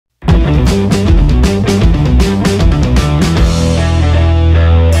Hi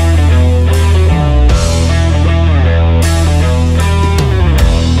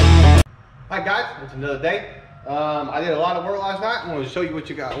guys, it's another day. I did a lot of work last night. I'm going to show you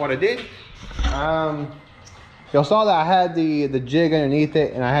what I did. Y'all saw that I had the jig underneath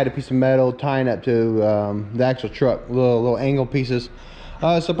it, and I had a piece of metal tying up to the actual truck, little angle pieces.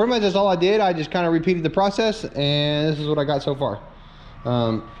 So pretty much that's all I did. I just kind of repeated the process, and this is what I got so far.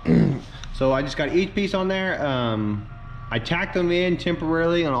 So I just got each piece on there. I tacked them in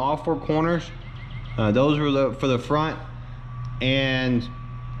temporarily on all four corners. Those were for the front, and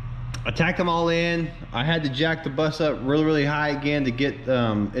I tacked them all in. I had to jack the bus up really high again to get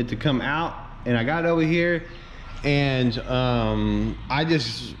it to come out, and I got it over here, and I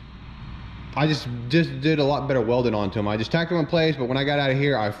just did a lot better welding onto them. I just tacked them in place, but when I got out of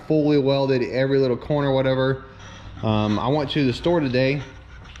here, I fully welded every little corner, whatever. I went to the store today,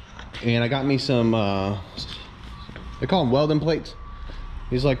 and I got me some they call them welding plates.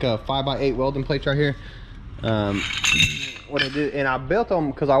 These like 5x8 welding plates right here. What I did, and I built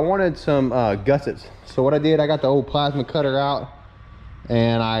them because I wanted some gussets. So what I did, I got the old plasma cutter out,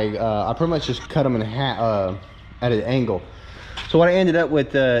 and I pretty much just cut them in half at an angle. So what I ended up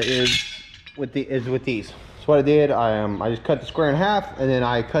with is with these. So what I did, I just cut the square in half, and then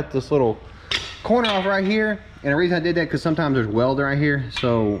I cut this little corner off right here. And the reason I did that because sometimes there's welding right here.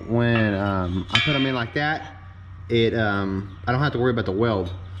 So when I put them in like that, I don't have to worry about the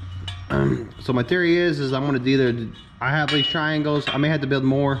weld. So my theory is I'm gonna do either, I have these triangles, I may have to build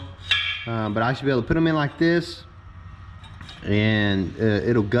more, but I should be able to put them in like this, and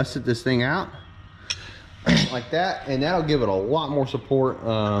it'll gusset this thing out like that, and that'll give it a lot more support.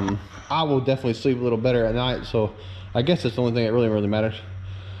 I will definitely sleep a little better at night, so I guess that's the only thing that really matters.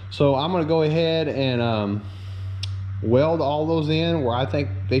 So I'm gonna go ahead and weld all those in where I think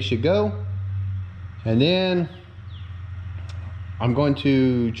they should go, and then I'm going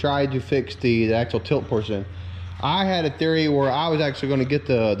to try to fix the actual tilt portion. I had a theory where I was actually going to get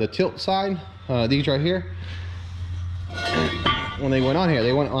the tilt side, these right here. When they went on here,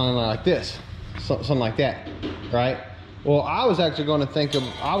 they went on like this, something like that, right? Well, I was actually going to thinking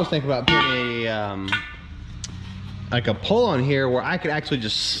about putting a like a pull on here where I could actually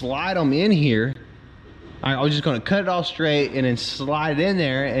just slide them in here. I was just going to cut it all straight and then slide it in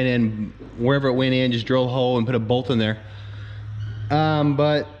there, and then wherever it went in, just drill a hole and put a bolt in there.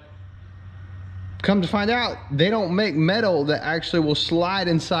 But come to find out, they don't make metal that actually will slide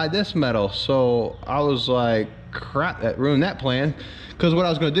inside this metal. So I was like, crap, that ruined that plan. Because what I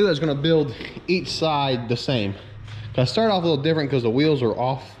was going to do is going to build each side the same. I started off a little different because the wheels are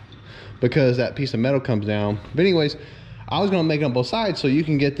off because that piece of metal comes down. But anyways, I was going to make it on both sides so you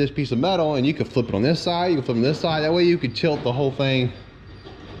can get this piece of metal and you can flip it on this side, you can flip it on this side. That way you could tilt the whole thing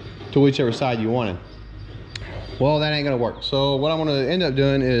to whichever side you wanted. Well, that ain't gonna work. So what I'm gonna end up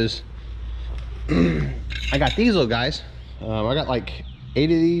doing is I got these little guys. I got like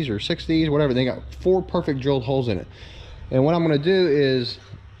 8 of these or 6 of these, whatever. They got 4 perfect drilled holes in it. And what I'm gonna do is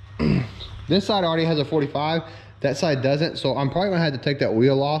this side already has a 45, that side doesn't. So I'm probably gonna have to take that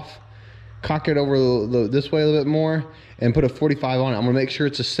wheel off, cock it over this way a little bit more, and put a 45 on it. I'm gonna make sure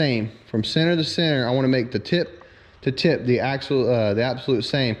it's the same from center to center. I want to make the tip to tip the absolute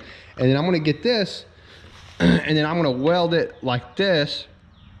same. And then I'm gonna get this, and then I'm gonna weld it like this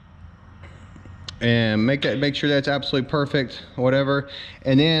and make sure that's absolutely perfect, whatever.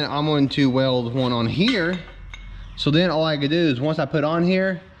 And then I'm going to weld one on here. So then all I can do is once I put on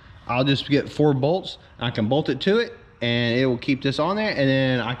here, I'll just get 4 bolts. I can bolt it to it and it will keep this on there, and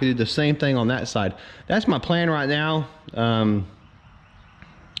then I can do the same thing on that side. That's my plan right now.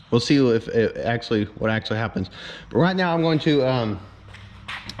 We'll see what actually happens. But right now I'm going to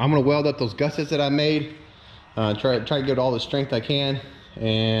weld up those gussets that I made. Try to get all the strength I can,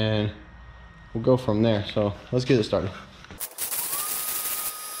 and we'll go from there. So let's get it started.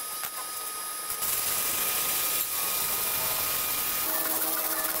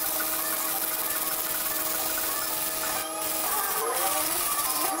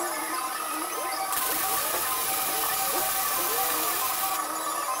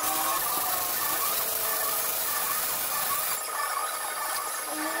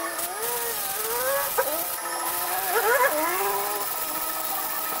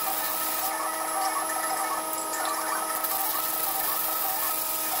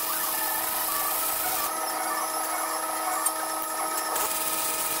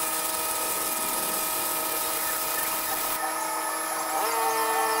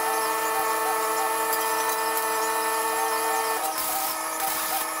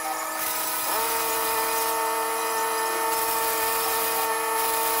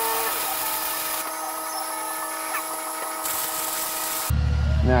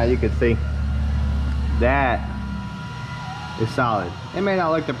 Now you can see that is solid. It may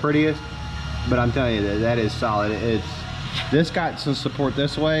not look the prettiest, but I'm telling you that is solid. This got some support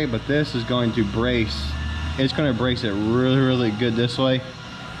this way, but this is going to brace. It's going to brace it really good this way.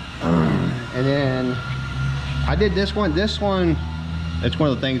 And then I did this one. It's one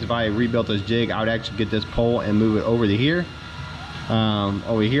of the things, if I rebuilt this jig, I would actually get this pole and move it over to here.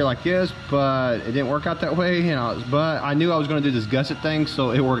 Over here like this, but it didn't work out that way, you know. But I knew I was going to do this gusset thing,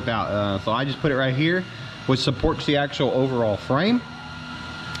 so it worked out. So I just put it right here, which supports the actual overall frame.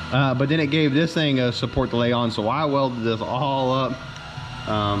 But then it gave this thing a support to lay on, so I welded this all up.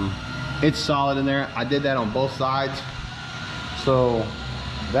 It's solid in there. I did that on both sides, so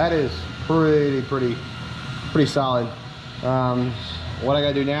that is pretty solid. What I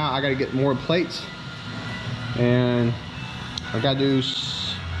gotta do now, I gotta get more plates, and I gotta do,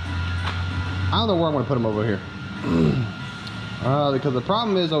 I don't know where I'm gonna put them over here. Because the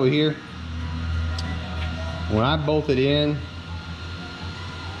problem is over here, when I bolt it in,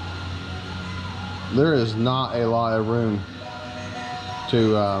 there is not a lot of room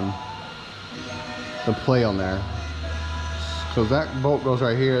to play on there. Because that bolt goes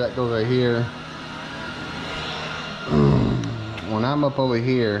right here, that goes right here. When I'm up over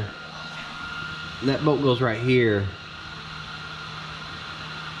here, that bolt goes right here.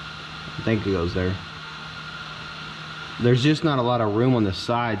 I think it goes there. There's just not a lot of room on the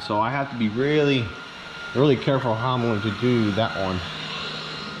side, so I have to be really careful how I'm going to do that one.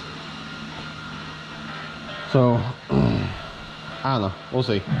 So I don't know, we'll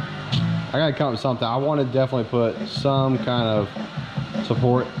see. I gotta come up with something. I want to definitely put some kind of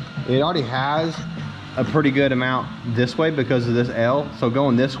support. It already has a pretty good amount this way because of this L, so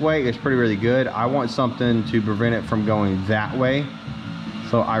going this way is really good. I want something to prevent it from going that way.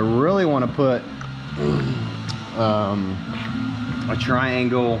 So I really want to put a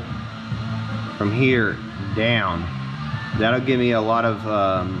triangle from here down. That'll give me a lot of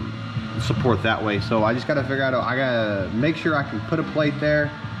support that way. So I just got to figure out, I got to make sure I can put a plate there,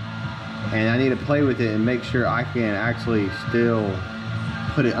 and I need to play with it and make sure I can actually still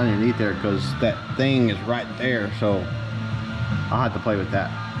put it underneath there, because that thing is right there. So I'll have to play with that.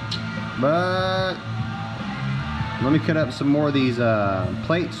 But let me cut up some more of these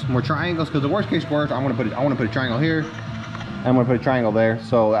plates, more triangles, because the worst case worst, I want to put a triangle here. I'm going to put a triangle there.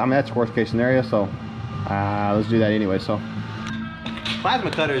 So I mean, that's worst case scenario. So let's do that anyway. So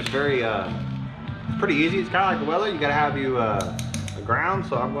plasma cutter is pretty easy. It's kind of like a welder. You got to have a ground.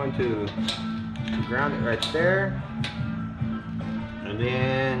 So I'm going to ground it right there. And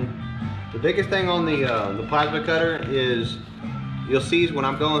then the biggest thing on the plasma cutter is, you'll see when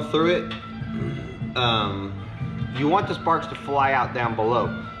I'm going through it, you want the sparks to fly out down below.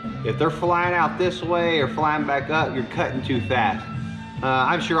 If they're flying out this way or flying back up, you're cutting too fast.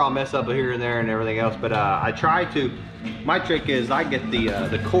 I'm sure I'll mess up here and there and everything else, but I try to. My trick is I get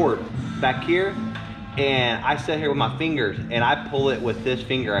the cord back here, and I sit here with my fingers and I pull it with this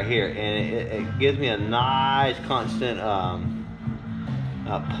finger right here, and it gives me a nice constant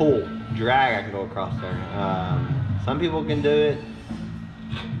pull, drag I can go across there. Some people can do it,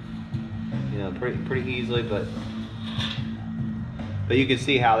 you know, pretty easily, but you can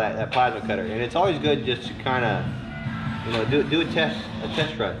see how that plasma cutter, and it's always good just to kind of, you know, do a test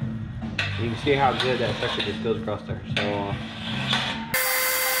run. You can see how good that sucker just goes across there. So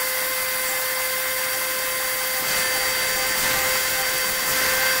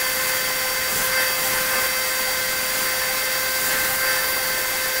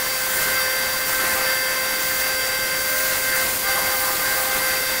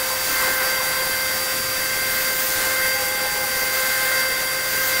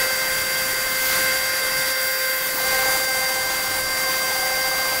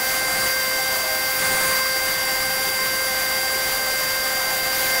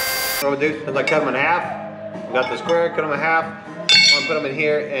what I'm gonna do is I cut them in half. I got the square, cut them in half. I'm gonna put them in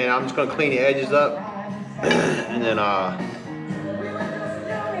here, and I'm just gonna clean the edges up, and then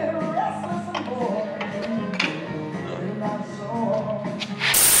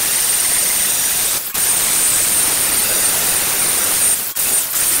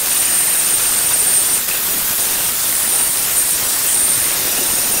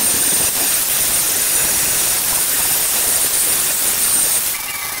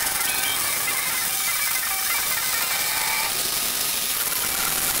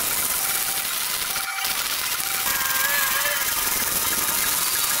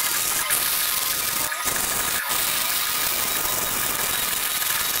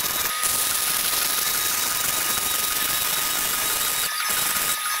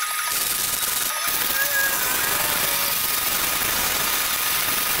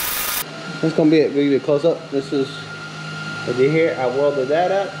That's gonna be it. We'll give you a close up. This is what I did here. I welded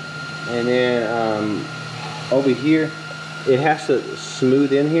that up, and then over here, it has to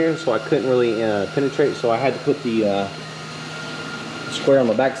smooth in here, so I couldn't really penetrate. So I had to put the square on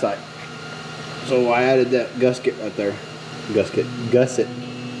the back side. So I added that gusset right there. Gusset.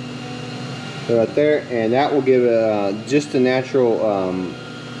 So right there, and that will give it just the natural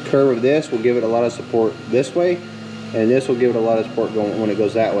curve of this will give it a lot of support this way, and this will give it a lot of support going when it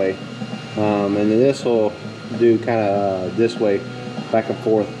goes that way. And then this will do kind of this way, back and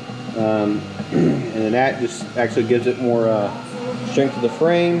forth. And then that just actually gives it more strength to the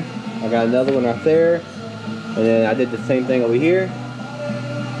frame. I got another one right there, and then I did the same thing over here.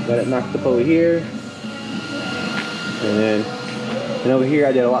 Got it knocked up over here, and then over here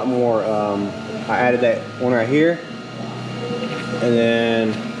I did a lot more. I added that one right here, and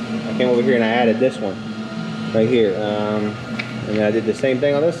then I came over here and I added this one right here, and then I did the same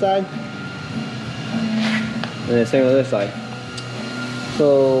thing on this side, and then same on this side.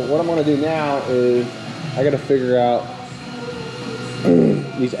 So what I'm going to do now is I got to figure out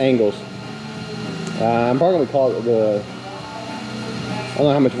these angles. I'm probably going to call it the, I don't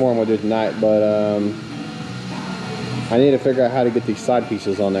know how much more I'm going to do tonight, but I need to figure out how to get these side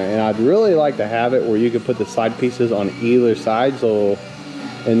pieces on there. And I'd really like to have it where you could put the side pieces on either side. So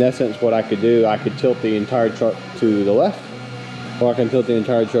in essence, what I could do, I could tilt the entire truck to the left, or I can tilt the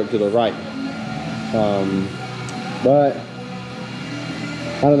entire truck to the right. But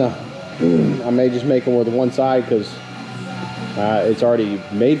I don't know. I may just make them with one side because it's already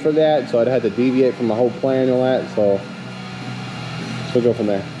made for that. So I'd have to deviate from my whole plan and all that. So we'll go from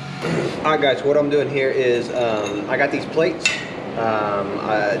there. Alright guys, what I'm doing here is I got these plates.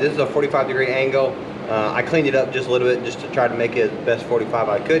 This is a 45-degree angle. I cleaned it up just a little bit just to try to make it the best 45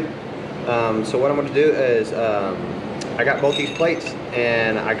 I could. So what I'm going to do is I got both these plates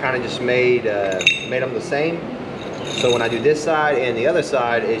and I kind of just made them the same. So when I do this side and the other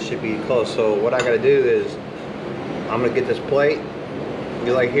side, it should be close. So what I got to do is I'm going to get this plate,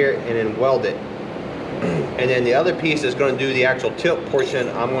 go like here, and then weld it. And then the other piece is going to do the actual tilt portion.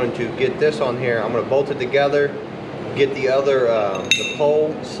 I'm going to get this on here. I'm going to bolt it together, get the other the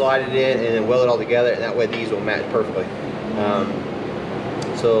pole, slide it in, and then weld it all together. And that way these will match perfectly.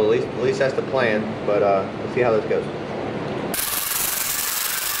 So at least that's the plan. But let's see how this goes.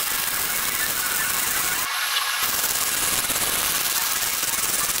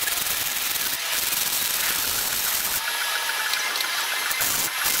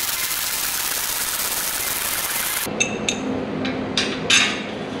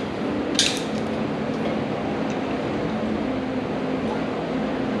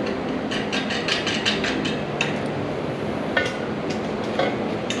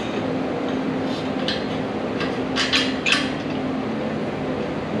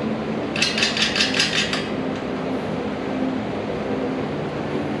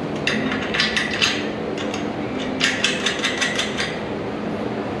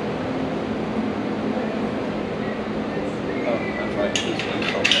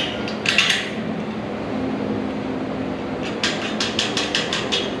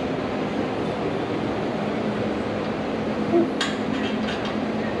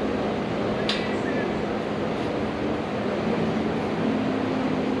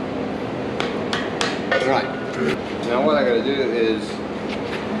 Right, now what I gotta do is,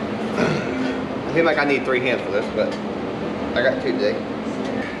 I feel like I need 3 hands for this, but I got 2 today.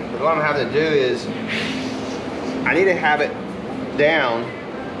 But what I'm having to do is, I need to have it down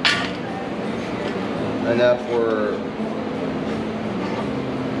enough where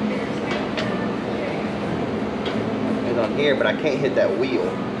it's on here, but I can't hit that wheel.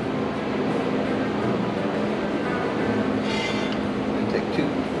 Take 2.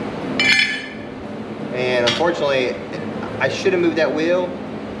 And unfortunately, I should have moved that wheel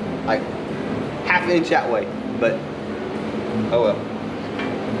like half an inch that way, but oh well.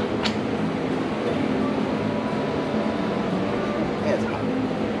 Man, it's hot.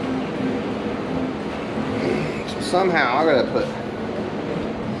 So somehow I'm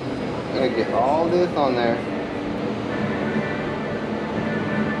gonna get all this on there.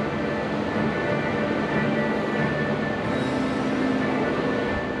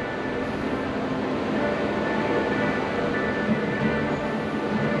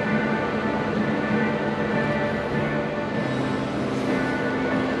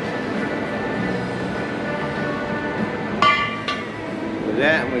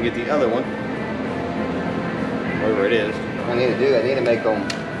 That, I'm gonna get the other one, wherever it is. What I need to make them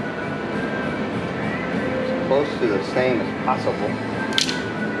as close to the same as possible.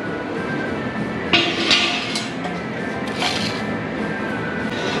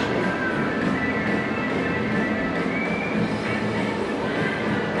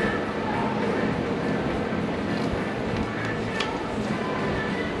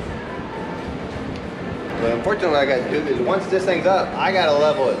 But unfortunately, what I got to do is once this thing's up, I got to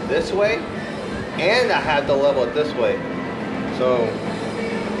level it this way, and I have to level it this way. So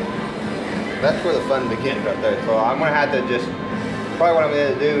that's where the fun begins right there. So I'm gonna have to probably what I'm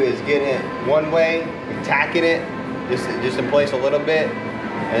gonna do is get it one way, tacking it just in place a little bit,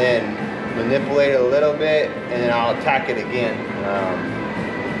 and then manipulate it a little bit, and then I'll tack it again.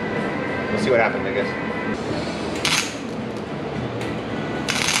 We'll see what happens, I guess.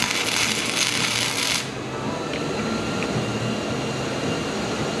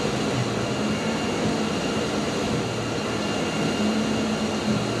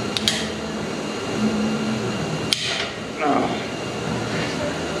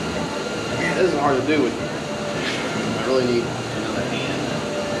 This is hard to do with. I really need another hand.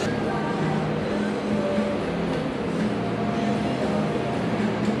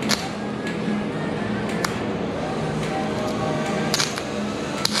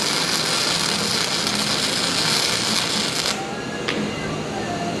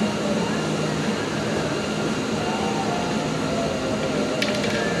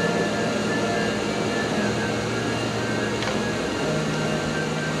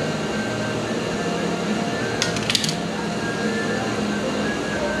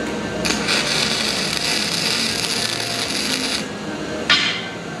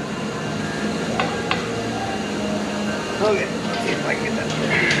 Okay, let's see if I can get that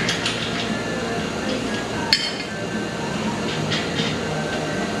through.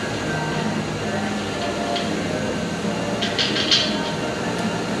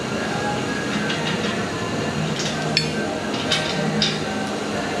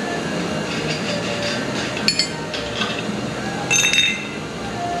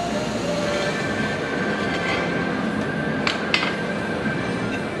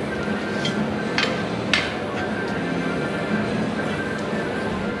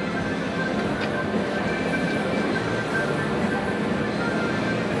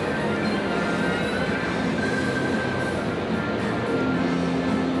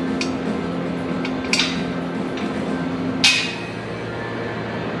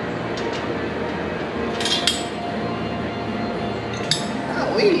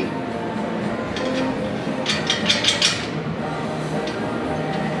 Golly.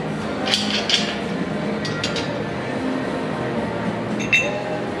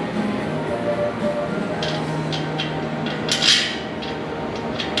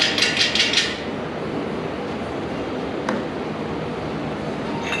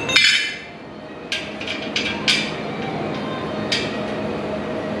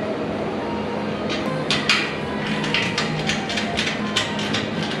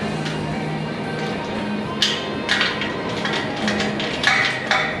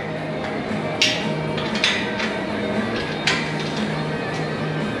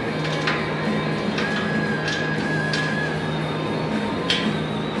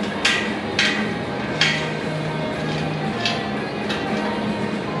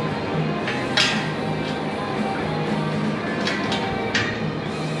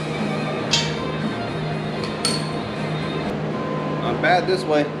 Not bad this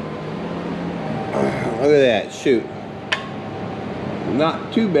way. Look at that, shoot.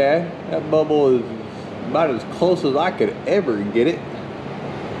 Not too bad. That bubble is about as close as I could ever get it.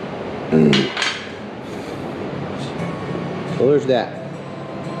 So there's that.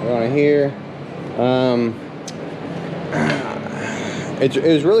 We're on here. It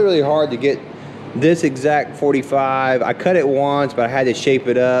was really hard to get this exact 45. I cut it once, but I had to shape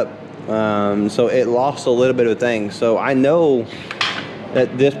it up. So it lost a little bit of things. So I know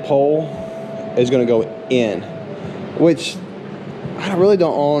that this pole is going to go in, which I really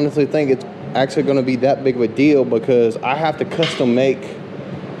don't honestly think it's actually going to be that big of a deal, because I have to custom make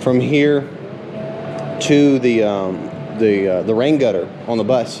from here to the rain gutter on the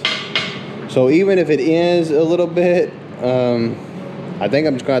bus. So even if it is a little bit, I think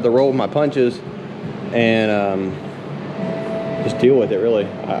I'm just gonna have to roll with my punches and just deal with it. Really,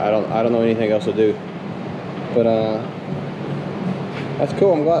 I don't know anything else to do. But that's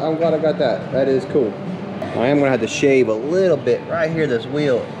cool. I'm glad I got that. That is cool. I am gonna have to shave a little bit right here. This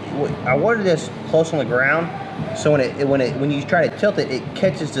wheel, I wanted this close on the ground, so when you try to tilt it, it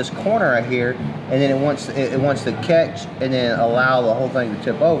catches this corner right here, and then it wants to catch and then allow the whole thing to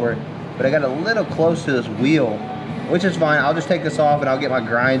tip over. But I got a little close to this wheel, which is fine. I'll just take this off and I'll get my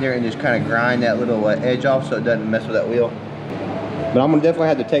grinder and just kind of grind that little edge off so it doesn't mess with that wheel. But I'm gonna definitely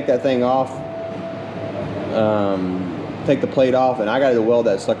have to take that thing off, take the plate off, and I got to weld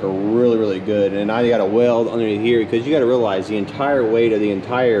that sucker really good. And I got to weld underneath here, because you got to realize the entire weight of the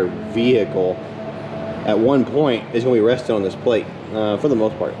entire vehicle at one point is going to be resting on this plate for the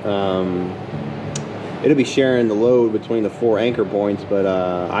most part. it'll be sharing the load between the 4 anchor points, but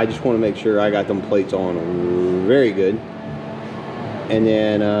I just want to make sure I got them plates on very good. And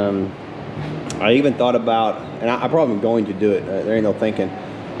then I even thought about, and I probably am going to do it, there ain't no thinking,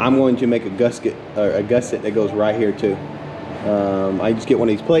 I'm going to make a gusset that goes right here too. I just get one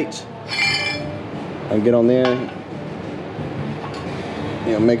of these plates, I can get on there,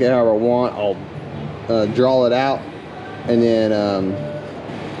 you know, make it however I want. I'll draw it out, and then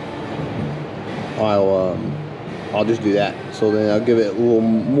I'll just do that. So then I'll give it a little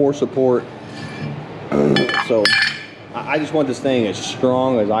more support. So I just want this thing as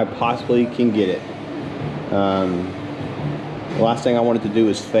strong as I possibly can get it. The last thing I want it to do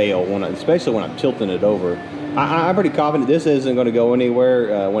is fail, especially when I'm tilting it over. I'm pretty confident this isn't going to go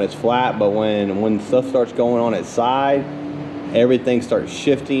anywhere when it's flat, but when stuff starts going on its side, everything starts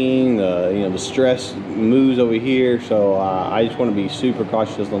shifting. You know, the stress moves over here, so I just want to be super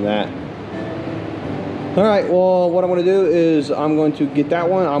cautious on that. All right, well, what I'm going to do is I'm going to get that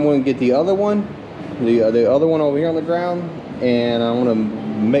one. I'm going to get the other one, the other one over here on the ground, and I'm going to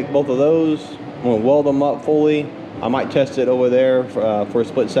make both of those. I'm going to weld them up fully. I might test it over there for a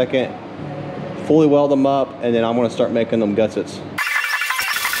split second, fully weld them up, and then I'm going to start making them gussets.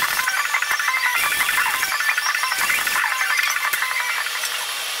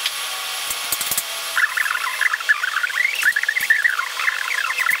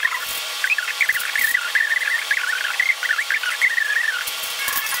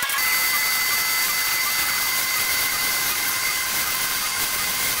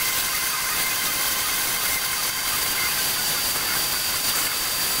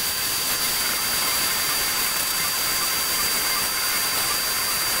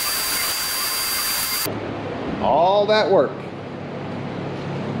 All that work,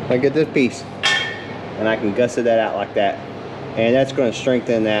 I get this piece and I can gusset that out like that, and that's going to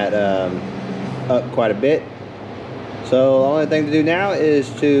strengthen that up quite a bit. So the only thing to do now is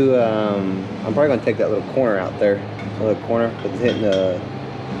to I'm probably going to take that little corner out there, the little corner that's hitting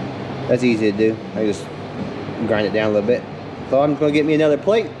that's easy to do. I just grind it down a little bit. So I'm just going to get me another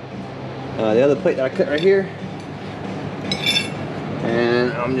plate, the other plate that I cut right here,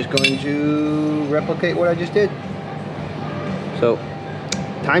 and I'm just going to replicate what I just did. So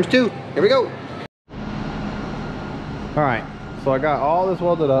 ×2, here we go. All right, so I got all this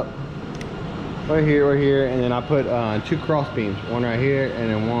welded up right here, and then I put 2 cross beams, one right here and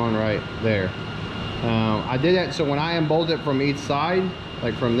then one right there. I did that so when I unbolt it from each side,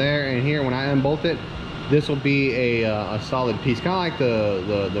 like from there and here, when I unbolt it, this will be a solid piece, kind of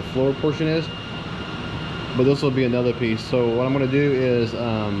like the floor portion is, but this will be another piece. So what I'm going to do is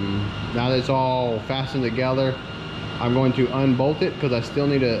now that it's all fastened together, I'm going to unbolt it because I still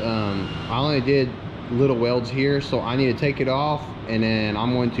need to I only did little welds here, so I need to take it off, and then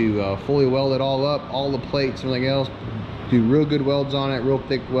I'm going to fully weld it all up, all the plates, everything else, do real good welds on it, real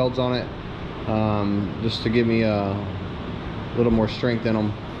thick welds on it, just to give me a little more strength in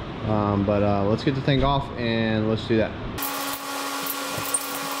them. But let's get the thing off and let's do that.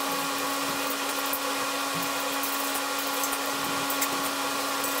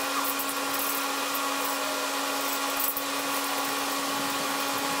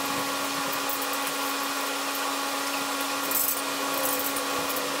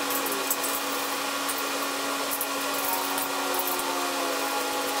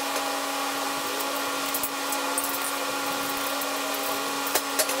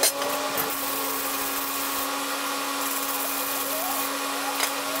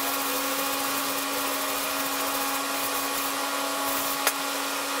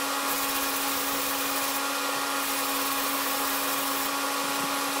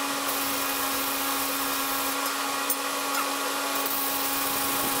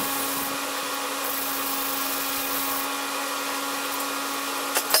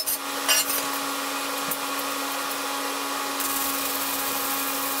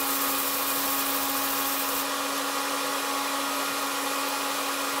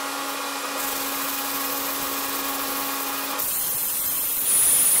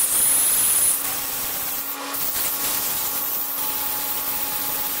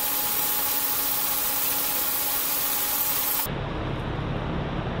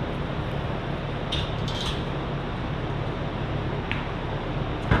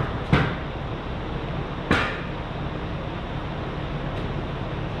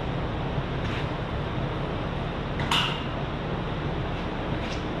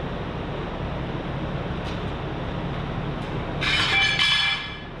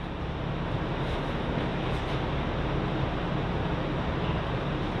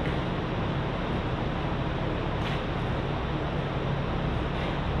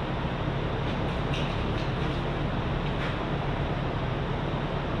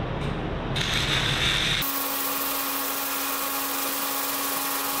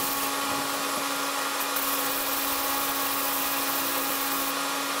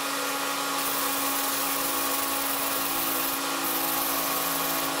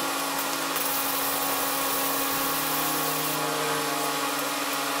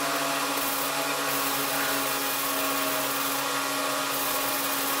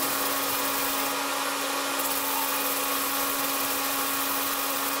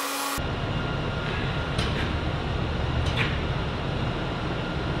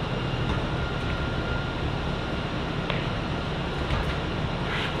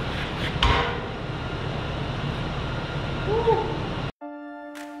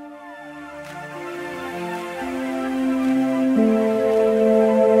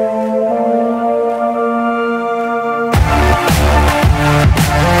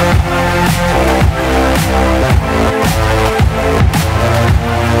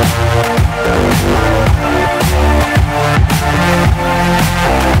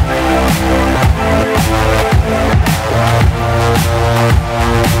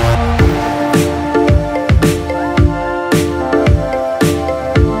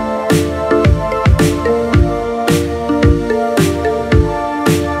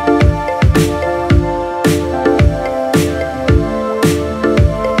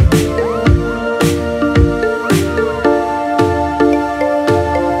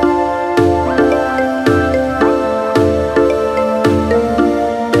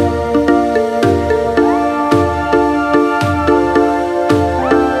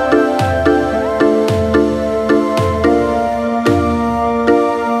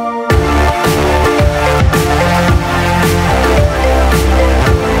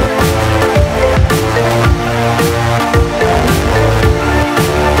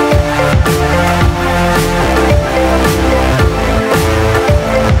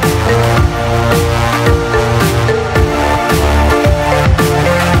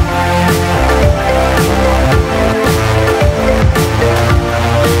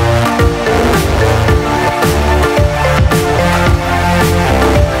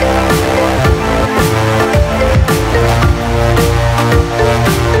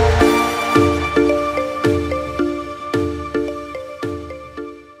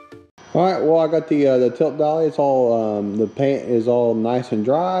 All right, well, I got the tilt dolly. It's all the paint is all nice and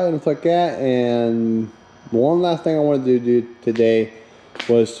dry and stuff like that. And one last thing I wanted to do today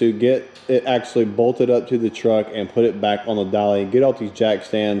was to get it actually bolted up to the truck and put it back on the dolly. Get out these jack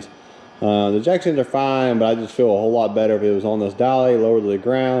stands. The jack stands are fine, but I just feel a whole lot better if it was on this dolly, lower to the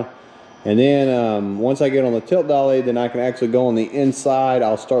ground. And then once I get on the tilt dolly, then I can actually go on the inside.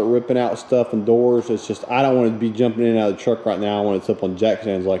 I'll start ripping out stuff and doors. It's just, I don't want to be jumping in and out of the truck right now when it's up on jack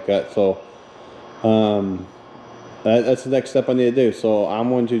stands like that. So that's the next step I need to do. So I'm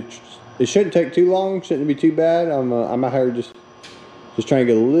going to, it shouldn't take too long, shouldn't be too bad. I'm out here just trying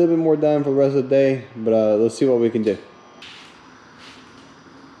to get a little bit more done for the rest of the day, but let's see what we can do.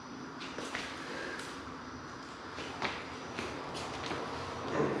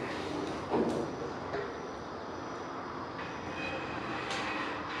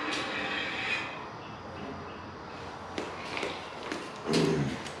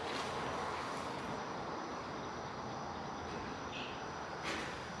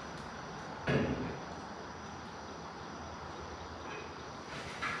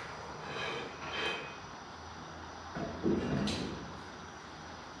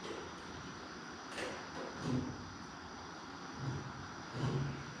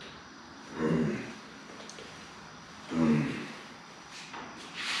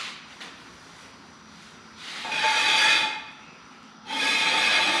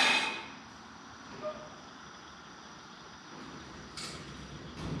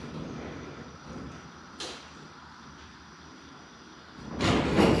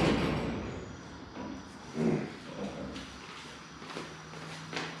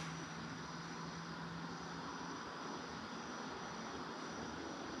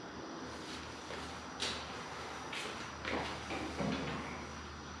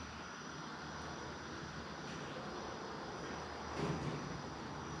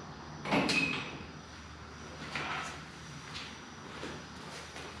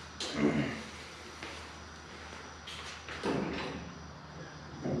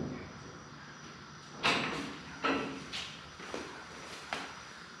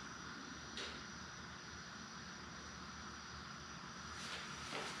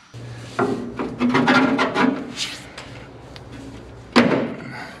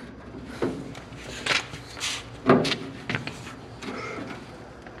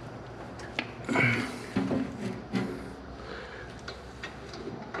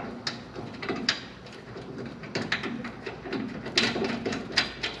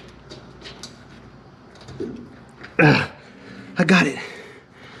 I got it.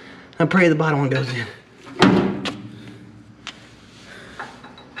 I pray the bottom one goes in.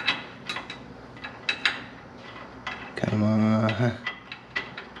 Come on.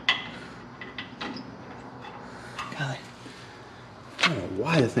 Golly. I don't know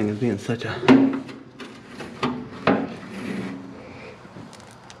why this thing is being such a...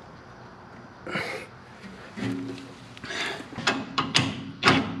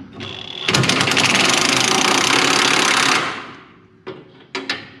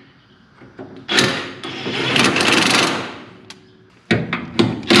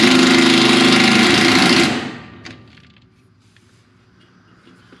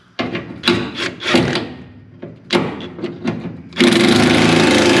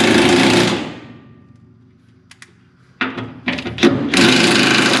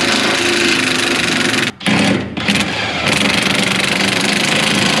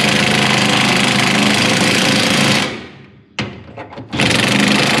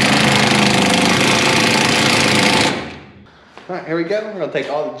 Alright, here we go. We're going to take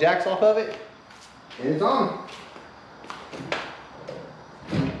all the jacks off of it. And it's on.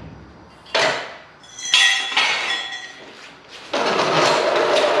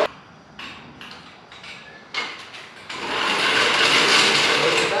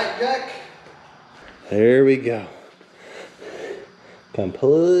 There's the back jack. There we go.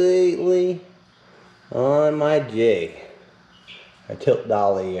 Completely on my jig. A tilt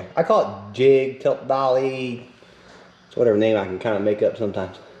dolly. I call it jig, tilt dolly. It's whatever name I can kind of make up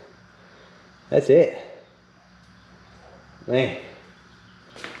sometimes. That's it. Man.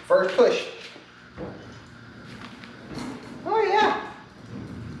 First push. Oh yeah.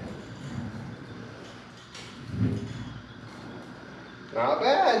 Not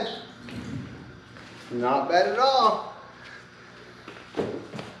bad. Not bad at all.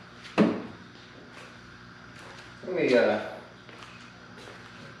 Let me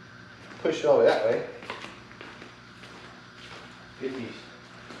push it all the way that way. Get these.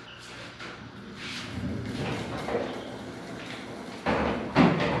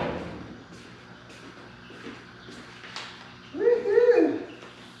 Woohoo!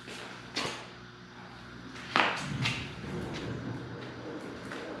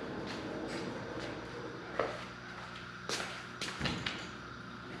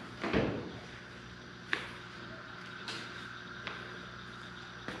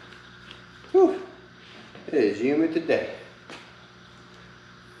 Whew. It is humid today.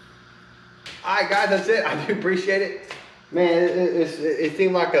 Alright guys, that's it. I do appreciate it. Man, it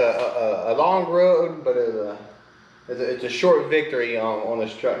seemed like a long road, but it's a short victory on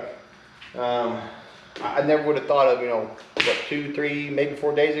this truck. I never would have thought of, you know, what, 2, 3, maybe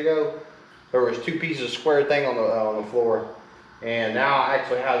 4 days ago, there was 2 pieces of square thing on the floor, and now I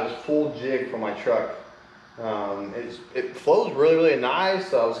actually have this full jig for my truck. It flows really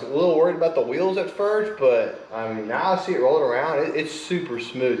nice. I was a little worried about the wheels at first, but I mean, now I see it rolling around. It's super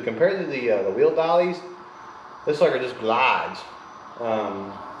smooth compared to the wheel dollies. This sucker just glides.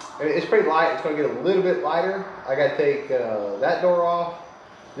 It's pretty light. It's going to get a little bit lighter. I got to take that door off,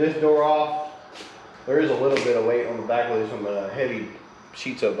 this door off. There is a little bit of weight on the back. There's some heavy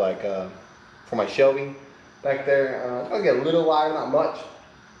sheets of like for my shelving back there. It's going to get a little lighter, not much.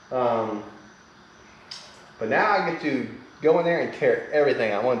 But now I get to go in there and tear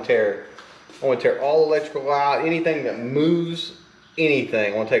everything. I want to tear all electrical out, anything that moves,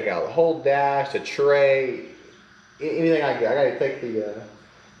 anything. I want to take out the whole dash, the tray, anything I get. I got to take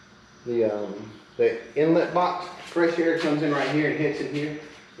the inlet box. Fresh air comes in right here and hits in here.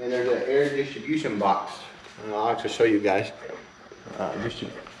 And there's an air distribution box. I'll actually show you guys.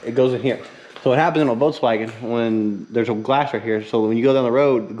 It goes in here. So what happens in a Volkswagen when there's a glass right here, so when you go down the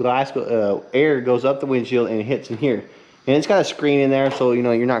road, the glass air goes up the windshield and it hits in here. And it's got a screen in there, so you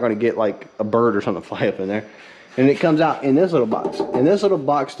know you're not going to get like a bird or something fly up in there. And it comes out in this little box. And this little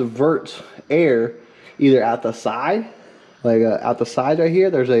box diverts air either out the side, like out the side right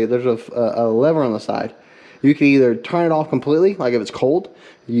here. There's a lever on the side. You can either turn it off completely, like if it's cold,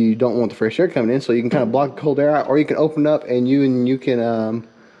 you don't want the fresh air coming in, so you can kind of block the cold air out, or you can open it up and you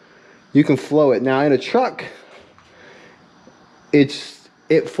can flow it. Now in a truck, it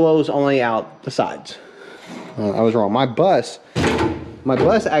flows only out the sides. I was wrong. My bus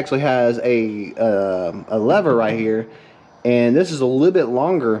actually has a lever right here, and this is a little bit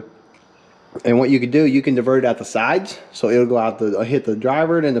longer. And what you can do, you can divert it out the sides, so it'll go out hit the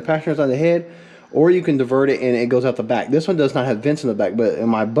driver and the passengers on the head, or you can divert it and it goes out the back. This one does not have vents in the back, but in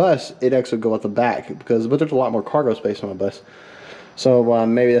my bus, it actually goes out the back but there's a lot more cargo space on my bus. So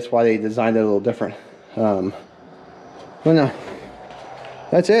maybe that's why they designed it a little different. But no,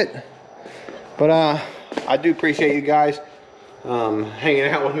 that's it. But I do appreciate you guys hanging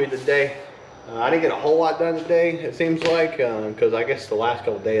out with me today. I didn't get a whole lot done today, it seems like, because I guess the last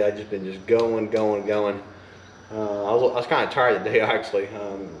couple of days I've just been going. I was kind of tired today actually,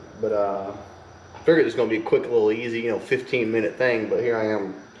 but I figured it was going to be a quick, little easy, 15-minute thing. But here I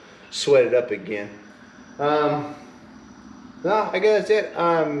am, sweated up again. No, I guess that's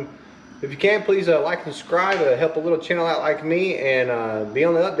it. If you can, please like and subscribe, help a little channel out like me, and be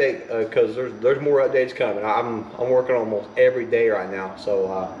on the update because there's more updates coming. I'm working almost every day right now.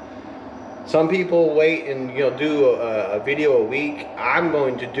 So some people wait and do a video a week. I'm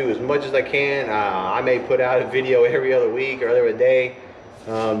going to do as much as I can. I may put out a video every other week or every day,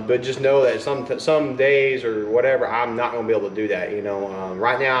 but just know that some days or whatever I'm not going to be able to do that.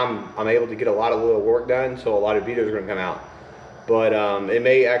 Right now I'm able to get a lot of little work done, so a lot of videos are going to come out. But it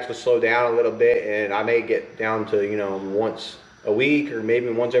may actually slow down a little bit, and I may get down to once a week or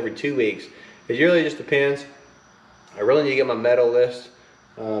maybe once every 2 weeks. It really just depends. I really need to get my metal list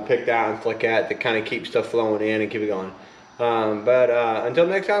picked out and look at to kind of keep stuff flowing in and keep it going. But until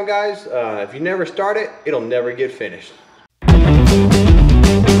next time, guys, if you never start it, it'll never get finished.